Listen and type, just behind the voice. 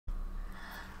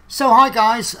So hi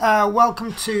guys,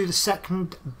 welcome to the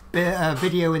second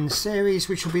video in the series,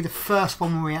 which will be the first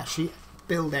one where we actually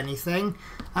build anything.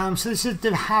 So this is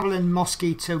the Havilland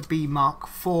Mosquito B Mark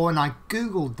IV, and I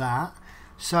googled that,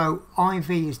 so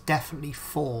IV is definitely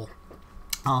 4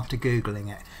 after googling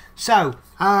it. So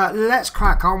let's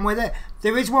crack on with it.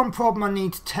 There is one problem I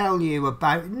need to tell you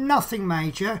about, nothing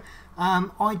major.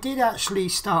 I did actually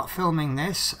start filming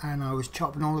this and I was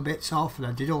chopping all the bits off and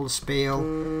I did all the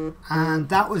spiel, and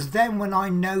that was then when I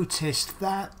noticed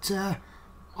that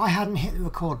I hadn't hit the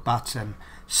record button.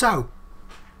 So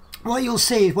what you'll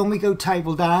see is when we go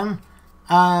table down,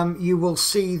 you will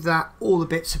see that all the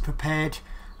bits are prepared.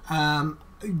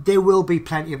 There will be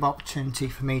plenty of opportunity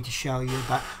for me to show you,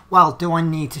 but well, do I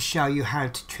need to show you how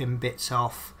to trim bits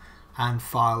off and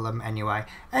file them anyway?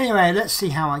 Anyway, let's see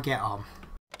how I get on.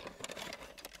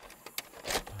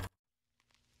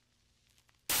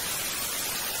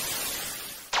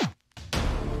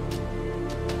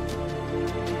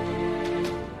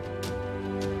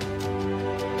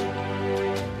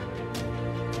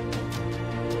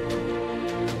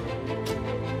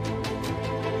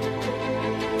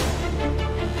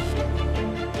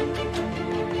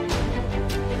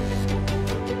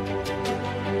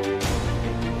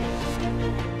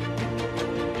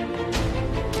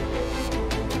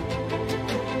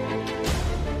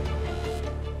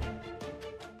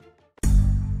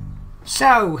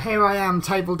 So here I am,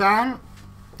 table down.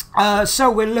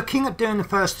 So we're looking at doing the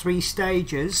first 3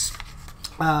 stages,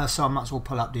 so I might as well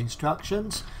pull up the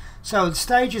instructions. So the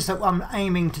stages that I'm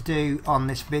aiming to do on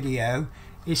this video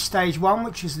is stage 1,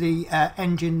 which is the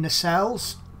engine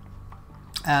nacelles,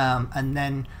 and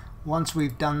then once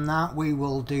we've done that we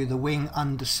will do the wing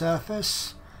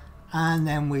undersurface, and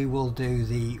then we will do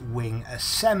the wing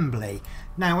assembly.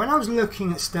 Now when I was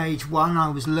looking at stage 1, I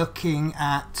was looking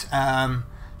at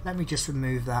let me just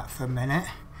remove that for a minute.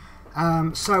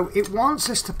 So it wants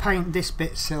us to paint this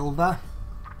bit silver,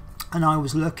 and I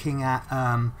was looking at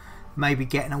maybe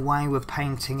getting away with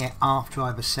painting it after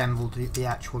I've assembled the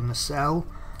actual nacelle,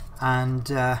 and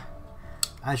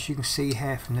as you can see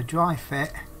here from the dry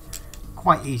fit,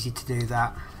 quite easy to do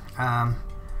that.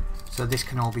 So this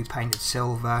can all be painted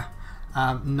silver,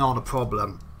 not a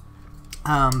problem.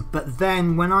 But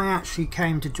then when I actually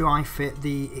came to dry fit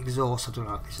the exhaust, I don't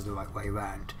know if this is the right way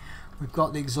around, we've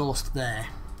got the exhaust there,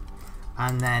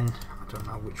 and then I don't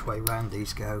know which way round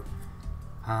these go.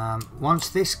 Once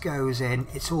this goes in,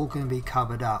 it's all going to be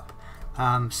covered up,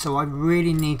 so I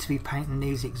really need to be painting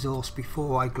these exhausts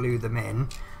before I glue them in,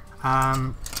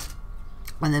 and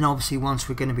then obviously once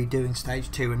we're going to be doing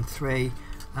stage 2 and 3,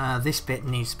 this bit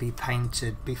needs to be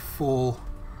painted before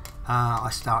I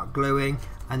start gluing,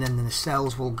 and then the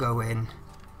nacelles will go in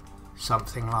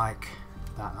something like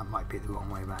that. That might be the wrong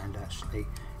way around, actually.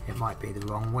 It might be the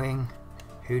wrong wing,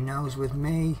 who knows with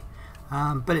me,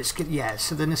 but it's good. Yeah,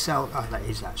 so the nacelle, oh, that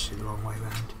is actually the wrong way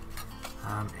around.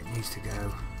 It needs to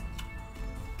go,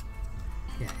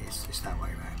 yeah, it's that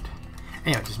way around.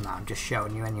 Anyway, it doesn't matter, I'm just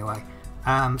showing you anyway.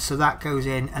 So that goes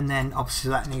in, and then obviously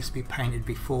that needs to be painted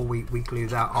before we glue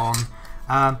that on.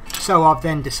 So I've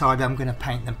then decided I'm going to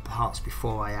paint the parts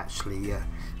before I actually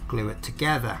glue it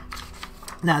together.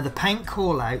 Now the paint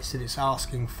callouts that it's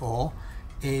asking for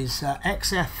is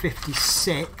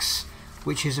XF56,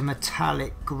 which is a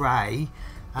metallic grey.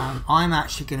 I'm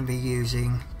actually going to be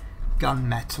using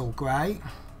gunmetal grey,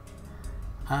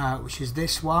 which is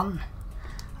this one,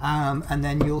 and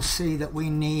then you'll see that we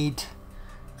need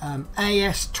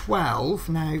AS12.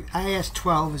 Now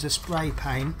AS12 is a spray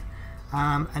paint,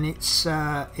 and it's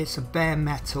a bare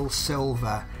metal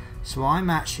silver, so I'm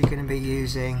actually going to be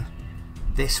using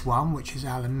this one, which is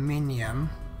aluminium,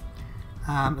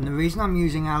 and the reason I'm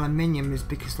using aluminium is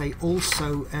because they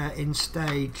also in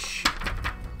stage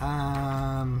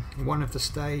 1 of the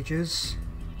stages,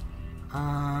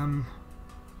 oh,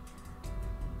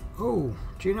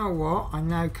 do you know what, I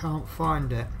now can't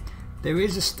find it. There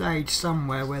is a stage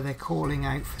somewhere where they're calling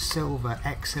out for silver,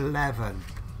 X11,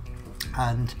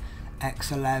 and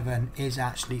X11 is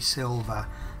actually silver.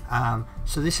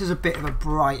 So this is a bit of a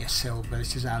brighter silver,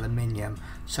 this is aluminium.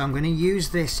 So I'm going to use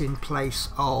this in place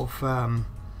of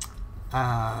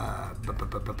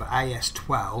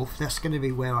AS12. That's going to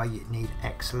be where I need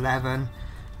X11,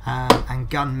 and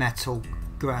gunmetal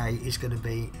grey is going to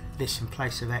be this in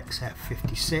place of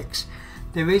XF56.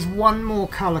 There is one more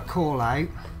colour call out,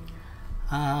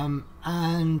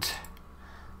 and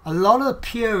a lot of the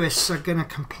purists are going to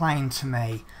complain to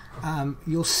me.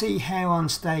 You'll see here on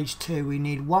stage 2 we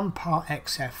need 1 part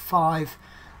XF5,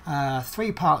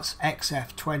 3 parts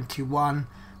XF21,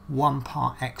 1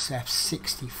 part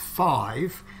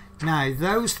XF65 Now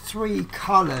those three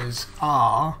colours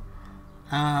are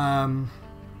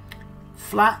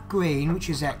flat green, which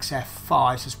is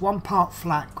XF5, so it's 1 part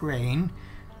flat green,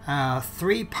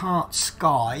 3 parts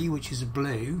sky, which is a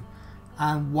blue,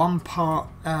 and 1 part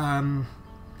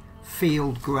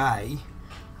field grey.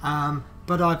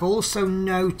 But I've also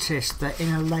noticed that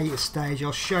in a later stage,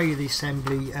 I'll show you the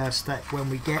assembly step when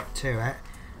we get to it,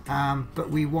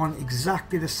 but we want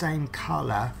exactly the same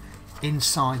colour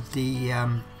inside the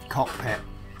cockpit.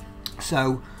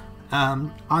 So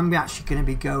I'm actually going to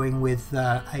be going with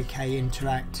AK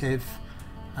Interactive,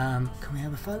 can we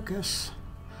have a focus?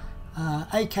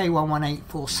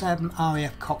 AK11847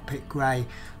 RAF Cockpit Grey.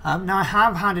 Now I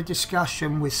have had a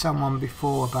discussion with someone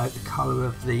before about the colour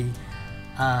of the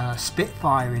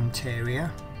Spitfire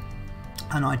interior,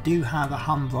 and I do have a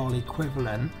Humbrol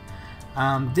equivalent.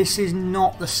 This is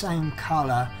not the same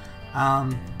colour,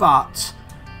 but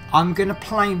I'm going to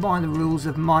play by the rules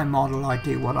of my model. I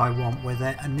do what I want with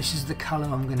it, and this is the colour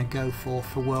I'm going to go for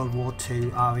World War II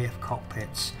RAF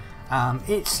cockpits.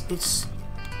 It's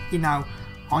you know,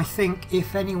 I think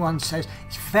if anyone says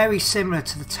it's very similar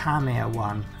to the Tamiya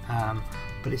one,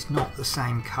 but it's not the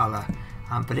same colour,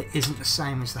 but it isn't the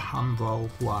same as the Humbrol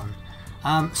one.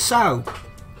 So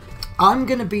I'm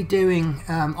going to be doing,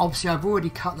 obviously I've already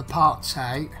cut the parts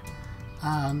out,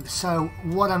 so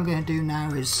what I'm going to do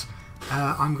now is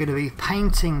I'm going to be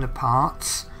painting the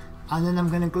parts, and then I'm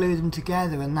going to glue them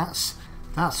together, and that's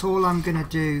all I'm going to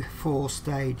do for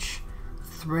stage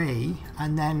 3.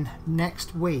 And then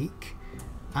next week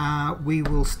we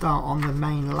will start on the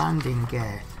main landing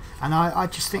gear. And I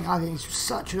think it's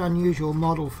such an unusual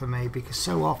model for me, because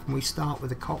so often we start with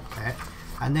the cockpit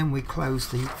and then we close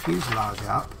the fuselage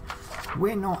up.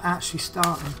 We're not actually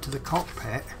starting to the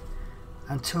cockpit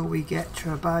until we get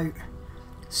to about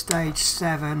stage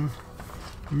 7,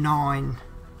 9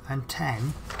 and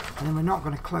 10, and then we're not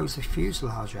going to close the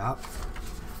fuselage up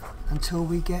until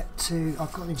we get to,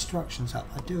 I've got the instructions up,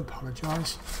 I do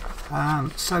apologise.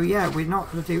 So yeah, we're not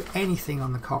going to do anything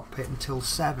on the cockpit until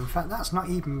 7. In fact, that's not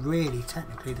even really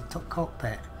technically the top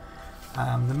cockpit.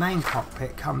 The main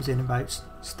cockpit comes in about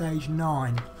stage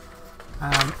 9,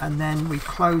 and then we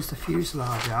close the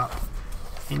fuselage up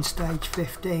in stage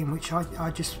 15, which I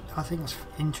think is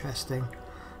interesting.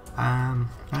 And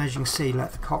as you can see, the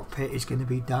cockpit is going to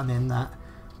be done in that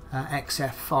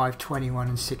XF5 21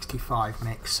 and 65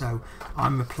 mix, so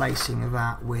I'm replacing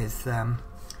that with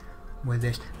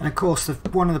this. And of course,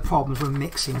 one of the problems with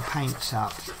mixing paints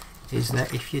up is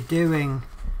that if you're doing,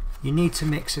 you need to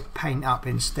mix a paint up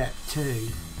in step 2,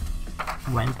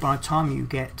 when by the time you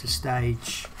get to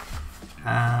stage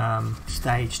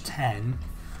 10,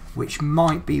 which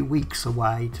might be weeks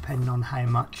away depending on how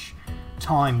much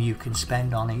time you can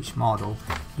spend on each model,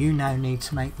 you now need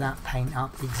to make that paint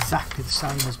up exactly the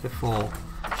same as before.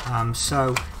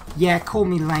 So yeah, call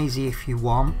me lazy if you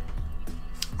want,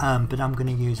 but I'm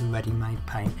going to use a ready-made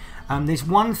paint. There's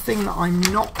one thing that I'm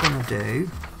not going to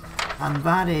do, and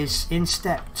that is in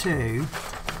step 2,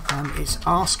 it's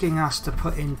asking us to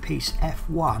put in piece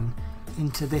F1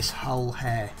 into this hole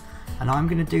here, and I'm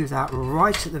going to do that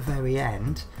right at the very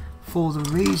end, for the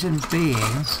reason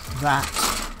being that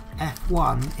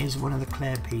F1 is one of the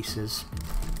clear pieces.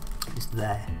 It's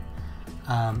there.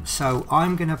 So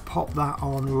I'm going to pop that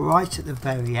on right at the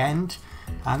very end.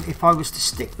 If I was to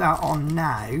stick that on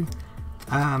now,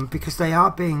 because they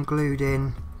are being glued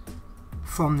in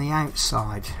from the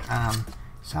outside,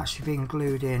 it's actually being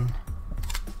glued in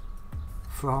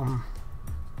from,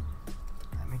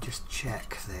 let me just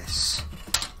check this,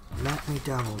 let me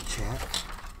double check.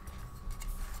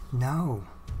 No,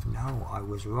 I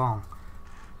was wrong.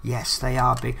 Yes, they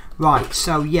are big. Right,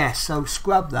 so yes, so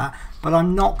scrub that, but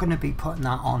I'm not going to be putting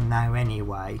that on now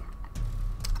anyway.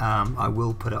 I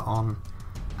will put it on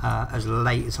as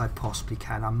late as I possibly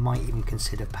can. I might even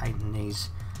consider painting these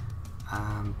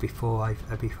before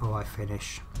I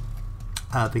finish,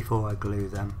 before I glue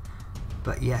them.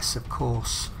 But yes, of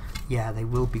course, yeah, they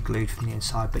will be glued from the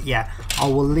inside. But yeah, I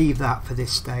will leave that for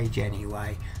this stage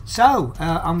anyway. So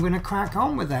I'm going to crack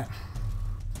on with it.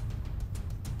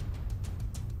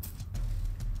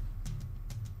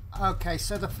 Okay,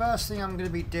 so the first thing I'm going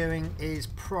to be doing is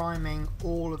priming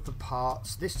all of the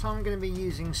parts. This time I'm going to be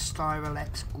using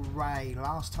Styrolex Grey.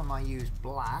 Last time I used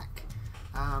black,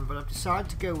 but I've decided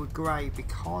to go with grey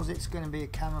because it's going to be a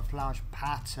camouflage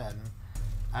pattern.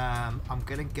 I'm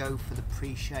going to go for the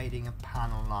pre-shading of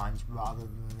panel lines rather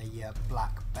than the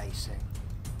black basing.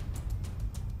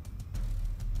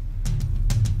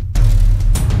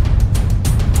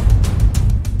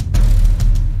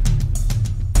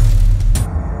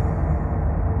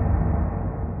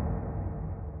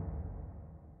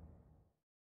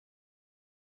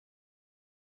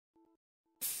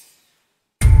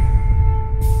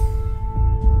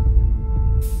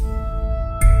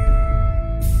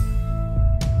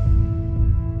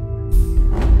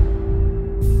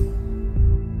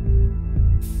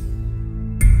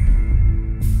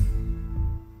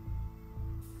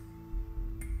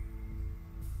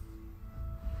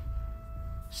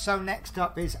 So next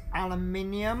up is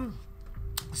aluminium.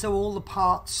 So all the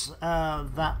parts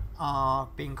that are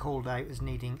being called out as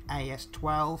needing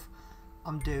AS12,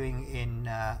 I'm doing in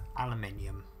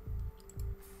aluminium.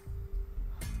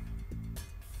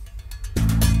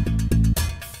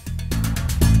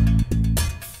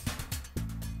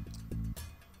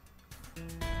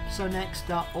 So next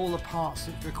up, all the parts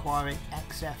that requiring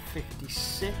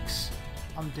XF56,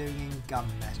 I'm doing in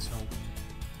gunmetal.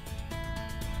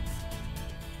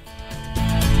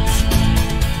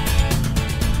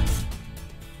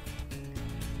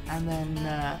 And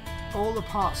then all the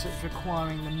parts that's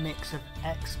requiring the mix of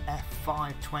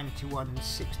XF521 and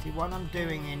 61, I'm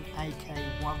doing in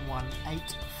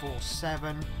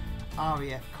AK11847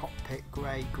 REF Cockpit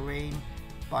Grey Green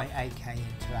by AK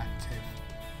Interactive.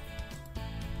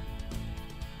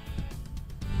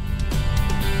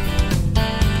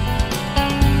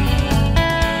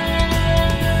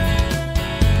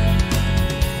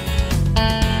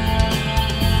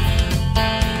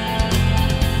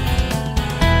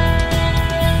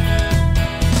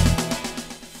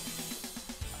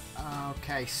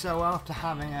 So after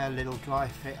having a little dry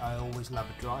fit, I always love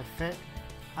a dry fit.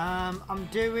 I'm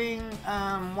doing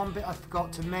one bit I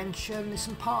forgot to mention. There's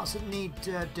some parts that need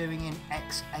doing in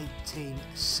X18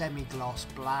 semi-gloss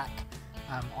black.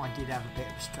 I did have a bit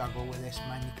of a struggle with this,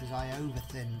 mainly because I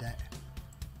over-thinned it.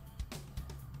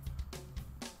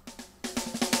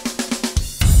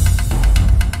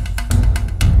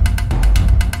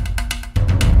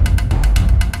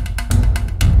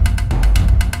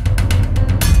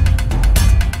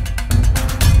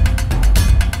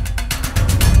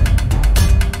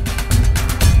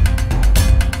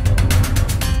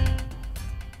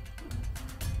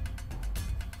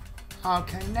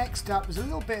 Okay, next up is a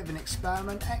little bit of an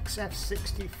experiment.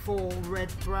 XF64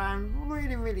 red brown,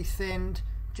 really thinned,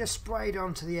 just sprayed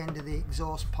onto the end of the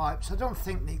exhaust pipes. I don't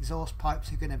think the exhaust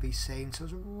pipes are going to be seen, so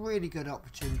it's a really good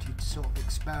opportunity to sort of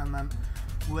experiment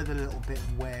with a little bit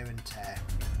of wear and tear.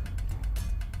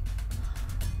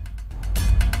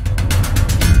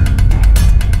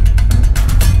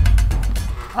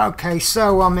 Okay,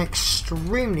 so I'm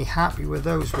extremely happy with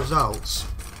those results.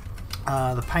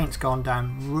 The paint's gone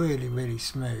down really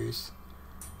smooth,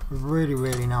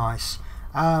 really nice.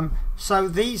 So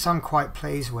these I'm quite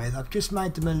pleased with. I've just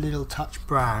made them a little touch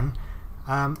brown.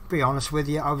 Be honest with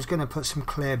you, I was going to put some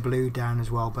clear blue down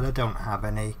as well, but I don't have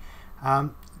any.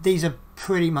 These are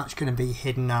pretty much going to be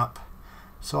hidden up,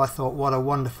 so I thought what a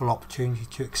wonderful opportunity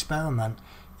to experiment.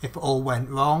 If it all went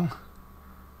wrong,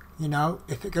 you know,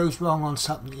 if it goes wrong on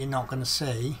something that you're not going to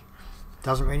see, it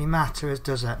doesn't really matter,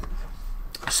 does it?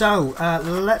 So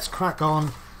let's crack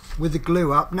on with the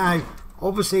glue up. Now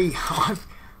obviously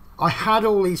I had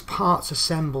all these parts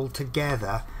assembled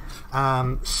together,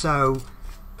 obviously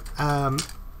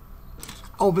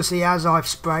as I've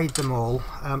sprayed them all,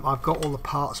 I've got all the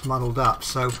parts muddled up.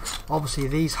 So obviously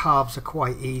these halves are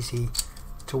quite easy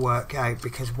to work out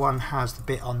because one has the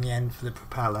bit on the end for the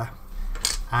propeller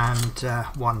and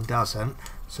one doesn't,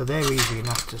 so they're easy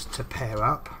enough to pair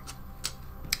up.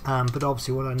 But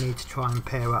obviously what I need to try and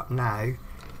pair up now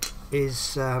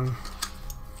is the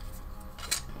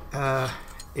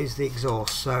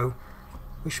exhaust, so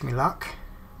wish me luck.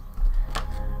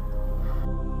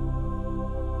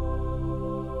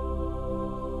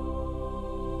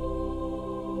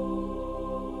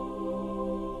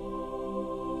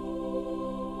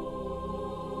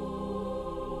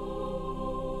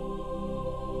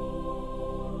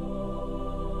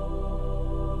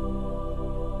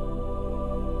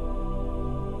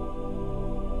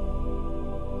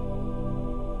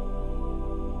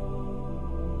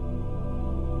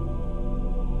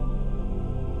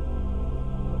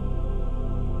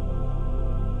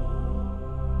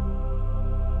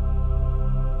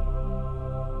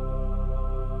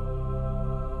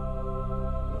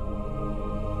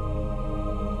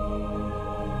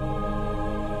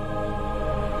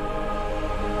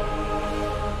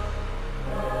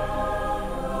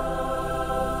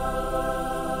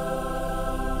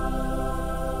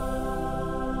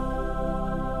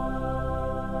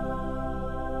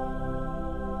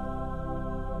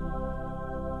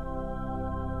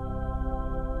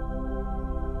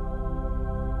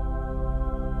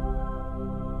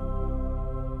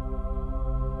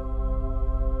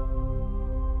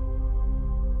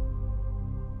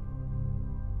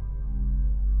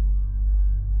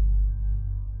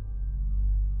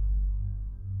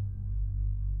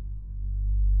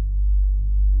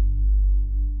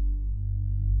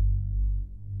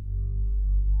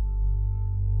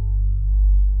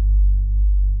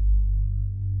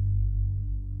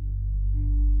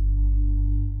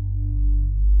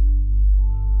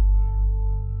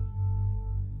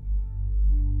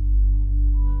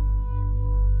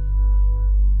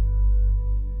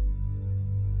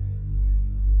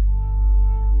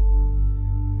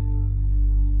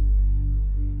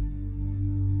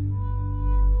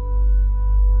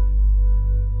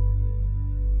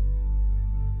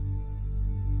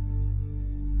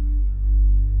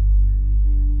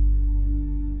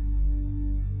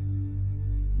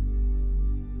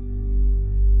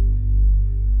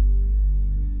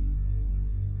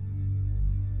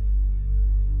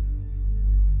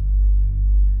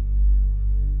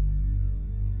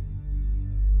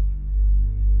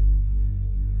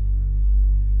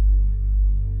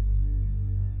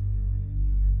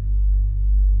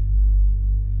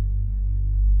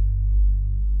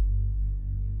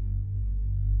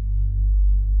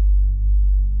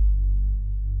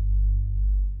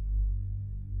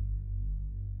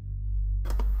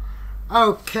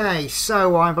 Okay,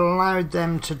 so I've allowed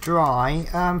them to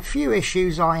dry. Few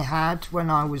issues I had when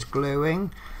I was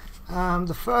gluing.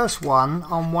 The first one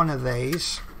on one of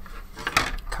these,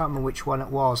 can't remember which one it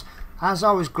was, as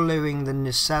I was gluing the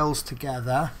nacelles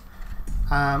together,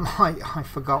 I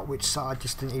forgot which side, I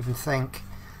just didn't even think,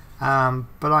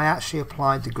 but I actually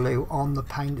applied the glue on the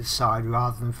painted side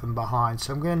rather than from behind,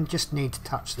 so I'm going to just need to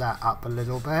touch that up a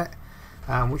little bit,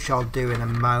 which I'll do in a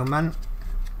moment.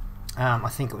 I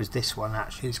think it was this one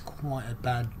actually, it's quite a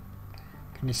bad,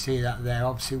 can you see that there?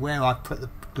 Obviously where I put the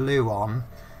glue on,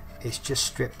 it's just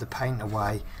stripped the paint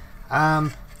away.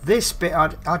 This bit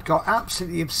I'd got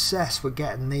absolutely obsessed with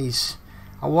getting these.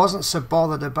 I wasn't so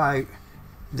bothered about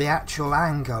the actual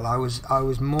angle, I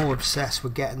was more obsessed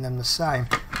with getting them the same.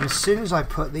 And as soon as I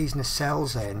put these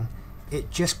nacelles in,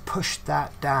 it just pushed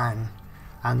that down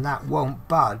and that won't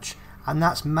budge, and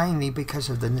that's mainly because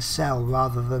of the nacelle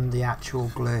rather than the actual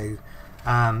glue.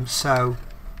 So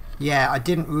yeah, I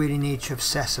didn't really need to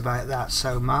obsess about that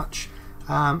so much.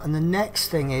 And the next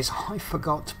thing is I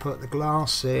forgot to put the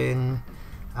glass in,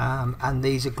 and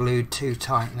these are glued too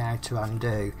tight now to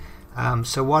undo.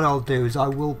 So what I'll do is I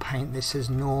will paint this as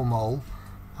normal,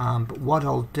 but what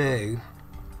I'll do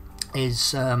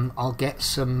is I'll get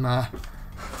some, I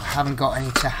haven't got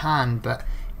any to hand, but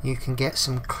you can get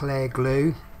some clear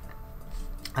glue,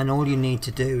 and all you need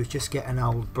to do is just get an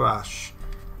old brush.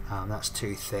 That's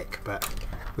too thick, but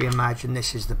we imagine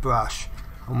this is the brush,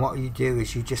 and what you do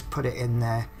is you just put it in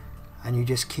there and you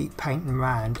just keep painting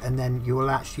around, and then you will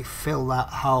actually fill that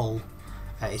hole.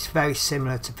 It's very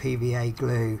similar to PVA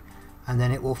glue, and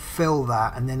then it will fill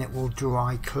that and then it will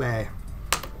dry clear.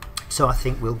 So I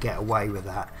think we'll get away with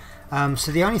that.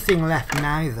 So the only thing left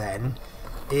now then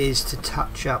is to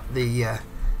touch up the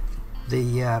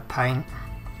paint,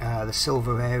 the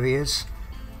silver areas.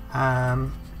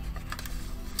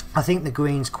 I think the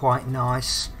green's quite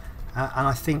nice, and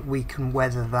I think we can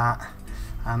weather that.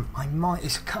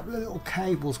 There's a couple of little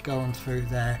cables going through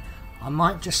there. I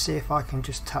might just see if I can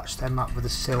just touch them up with the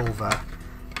silver,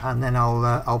 and then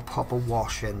I'll pop a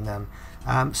wash in them.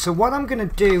 So what I'm going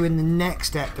to do in the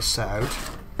next episode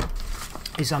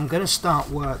is I'm going to start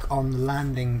work on the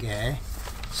landing gear,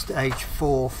 stage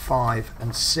 4, 5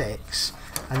 and 6,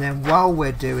 and then while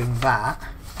we're doing that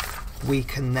we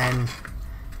can then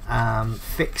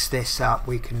fix this up.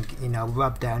 We can, you know,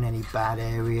 rub down any bad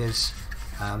areas.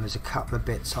 There's a couple of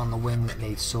bits on the wing that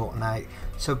need sorting out.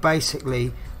 So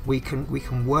basically we can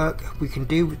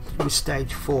do with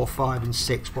stage 4, 5 and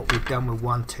 6 what we've done with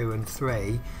 1, 2 and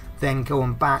 3, then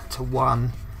going back to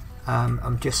 1,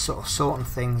 I'm just sort of sorting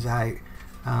things out,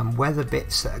 weather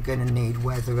bits that are going to need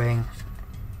weathering,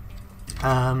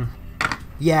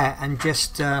 yeah, and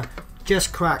just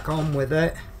crack on with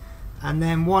it. And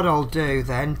then what I'll do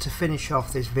then to finish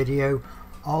off this video,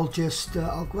 I'll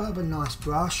grab a nice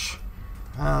brush,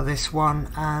 this one,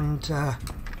 and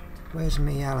where's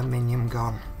my aluminium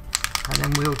gone, and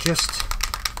then we'll just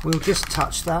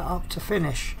touch that up to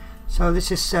finish. So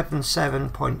this is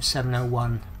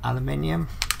 77.701 aluminium,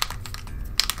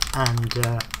 and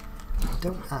I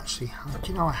don't actually have,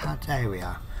 do you know, I had, there we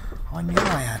are, I knew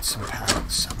I had some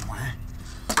pallets somewhere.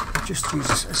 I'll just use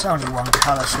this, it's only one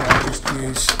colour, so I'll just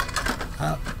use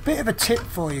a bit of a tip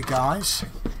for you guys.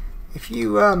 If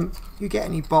you you get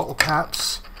any bottle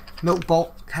caps, milk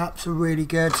bottle caps are really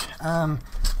good.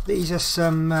 These are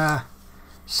some I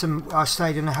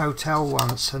stayed in a hotel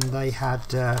once and they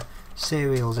had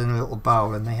cereals in a little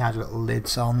bowl and they had little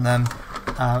lids on them.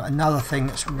 Another thing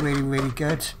that's really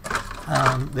good,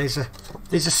 there's a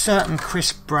certain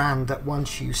crisp brand that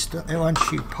once you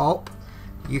pop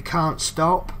you can't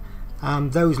stop.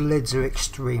 Those lids are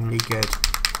extremely good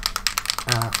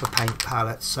for paint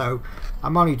palettes. So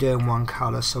I'm only doing one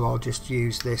colour, so I'll just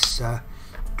use this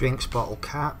drinks bottle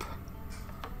cap,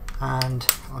 and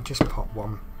I'll just pop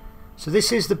one. So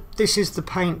this is the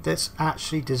paint that's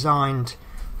actually designed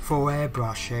for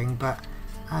airbrushing, but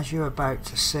as you're about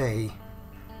to see,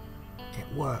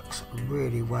 it works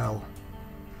really well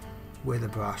with a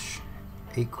brush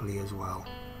equally as well.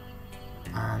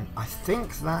 And I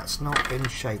think that's not been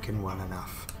shaken well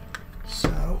enough.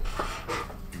 So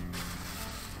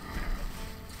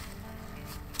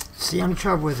see, the only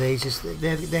trouble with these is that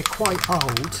they're quite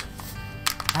old,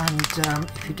 and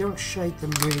if you don't shake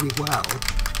them really well,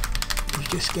 you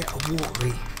just get a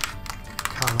watery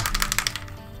colour.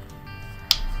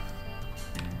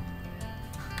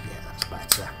 Yeah, that's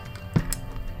better.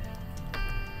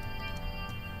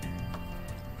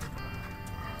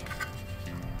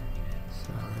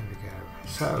 So there we go.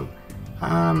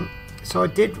 So I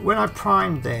did, when I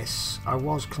primed this, I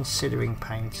was considering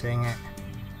painting it.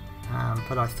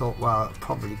 but I thought, well, it'll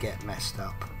probably get messed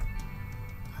up,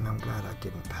 and I'm glad I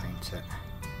didn't paint it.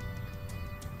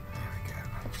 There we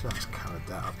go, so that's coloured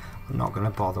that up. I'm not going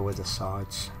to bother with the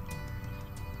sides.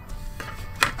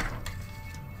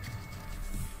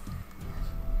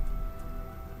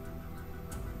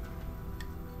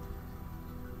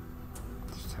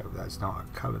 So that's not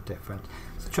a colour difference.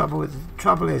 The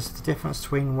trouble is the difference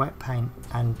between wet paint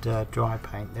and dry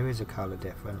paint. There is a colour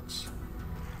difference,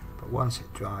 but once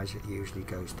it dries, it usually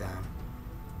goes down.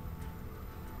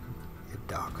 It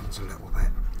darkens a little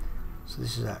bit. So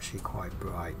this is actually quite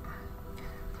bright.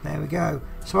 There we go.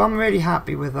 So I'm really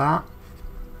happy with that.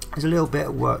 There's a little bit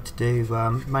of work to do,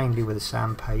 mainly with the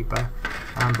sandpaper,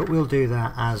 but we'll do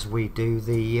that as we do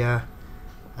the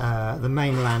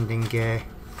main landing gear.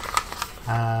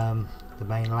 The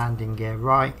main landing gear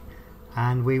right,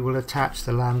 and we will attach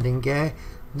the landing gear.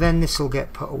 Then this will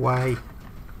get put away,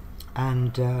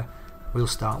 and we'll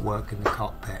start working the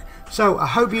cockpit. So I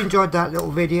hope you enjoyed that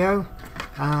little video.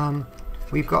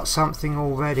 We've got something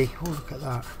already. Oh, look at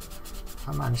that.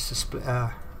 I managed to split,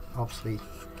 obviously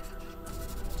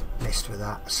missed with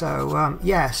that. So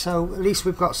yeah, so at least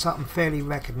we've got something fairly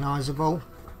recognisable.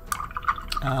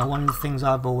 One of the things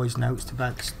I've always noticed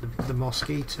about the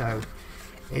Mosquito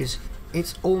is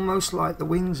it's almost like the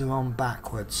wings are on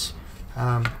backwards.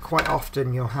 Quite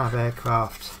often you'll have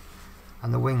aircraft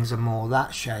and the wings are more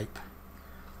that shape,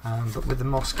 but with the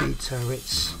Mosquito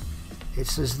it's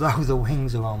as though the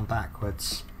wings are on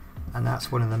backwards, and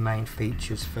that's one of the main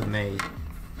features for me.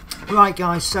 Right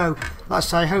guys, so like I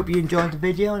say, I hope you enjoyed the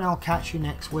video, and I'll catch you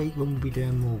next week when we'll be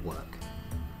doing more work.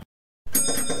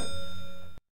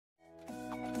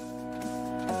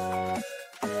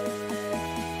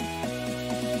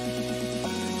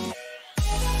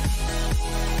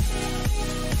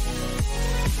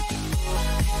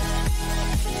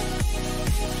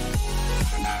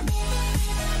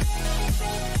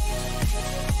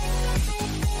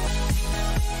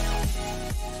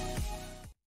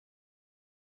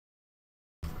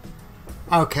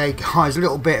 Okay guys, a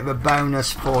little bit of a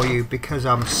bonus for you because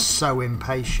I'm so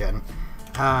impatient.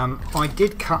 I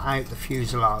did cut out the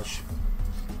fuselage,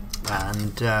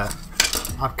 and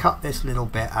I've cut this little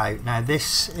bit out. Now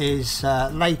this is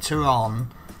later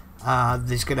on,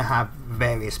 there's going to have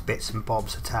various bits and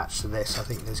bobs attached to this. I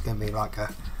think there's going to be like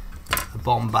a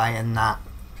Bombay and that,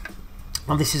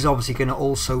 and this is obviously going to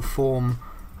also form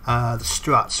the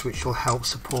struts, which will help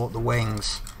support the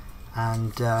wings.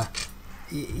 And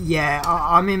yeah,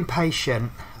 I'm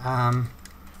impatient,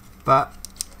 but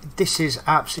this is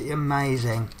absolutely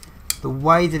amazing, the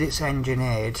way that it's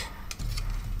engineered.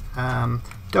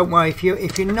 Don't worry, if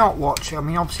you're not watching, I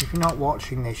mean obviously if you're not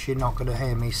watching this, you're not going to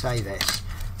hear me say this,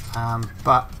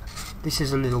 but this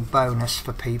is a little bonus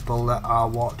for people that are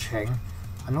watching.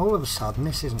 And all of a sudden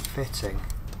this isn't fitting.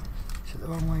 Is it the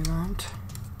wrong way around?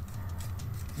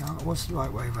 No, it was the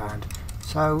right way around.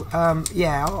 So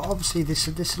yeah, obviously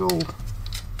this will,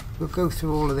 we'll go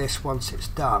through all of this once it's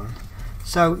done.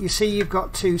 So you see you've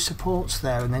got two supports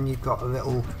there, and then you've got a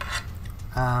little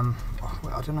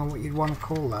I don't know what you'd want to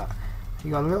call that.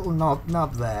 You've got a little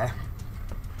nub there,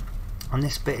 and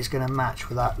this bit is going to match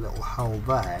with that little hole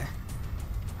there.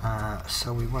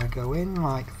 So we want to go in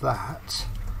like that,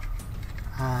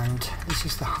 and this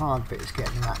is the hard bit, is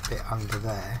getting that bit under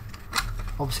there.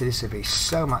 Obviously this would be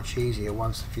so much easier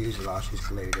once the fuselage is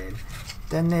glued in.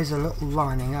 Then there's a little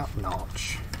lining up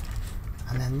notch,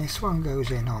 and then this one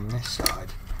goes in on this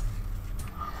side,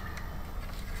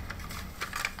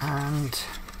 and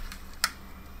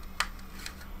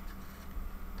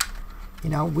you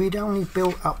know, we'd only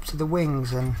built up to the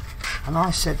wings, and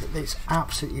I said that it's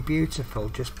absolutely beautiful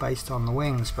just based on the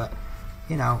wings, but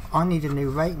you know, I need a new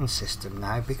rating system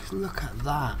now, because look at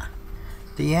that.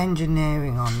 The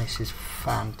engineering on this is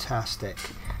fantastic.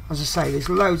 As I say, there's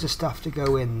loads of stuff to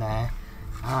go in there,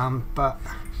 but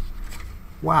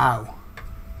wow,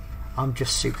 I'm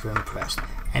just super impressed.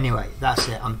 Anyway, that's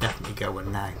it, I'm definitely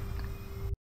going now.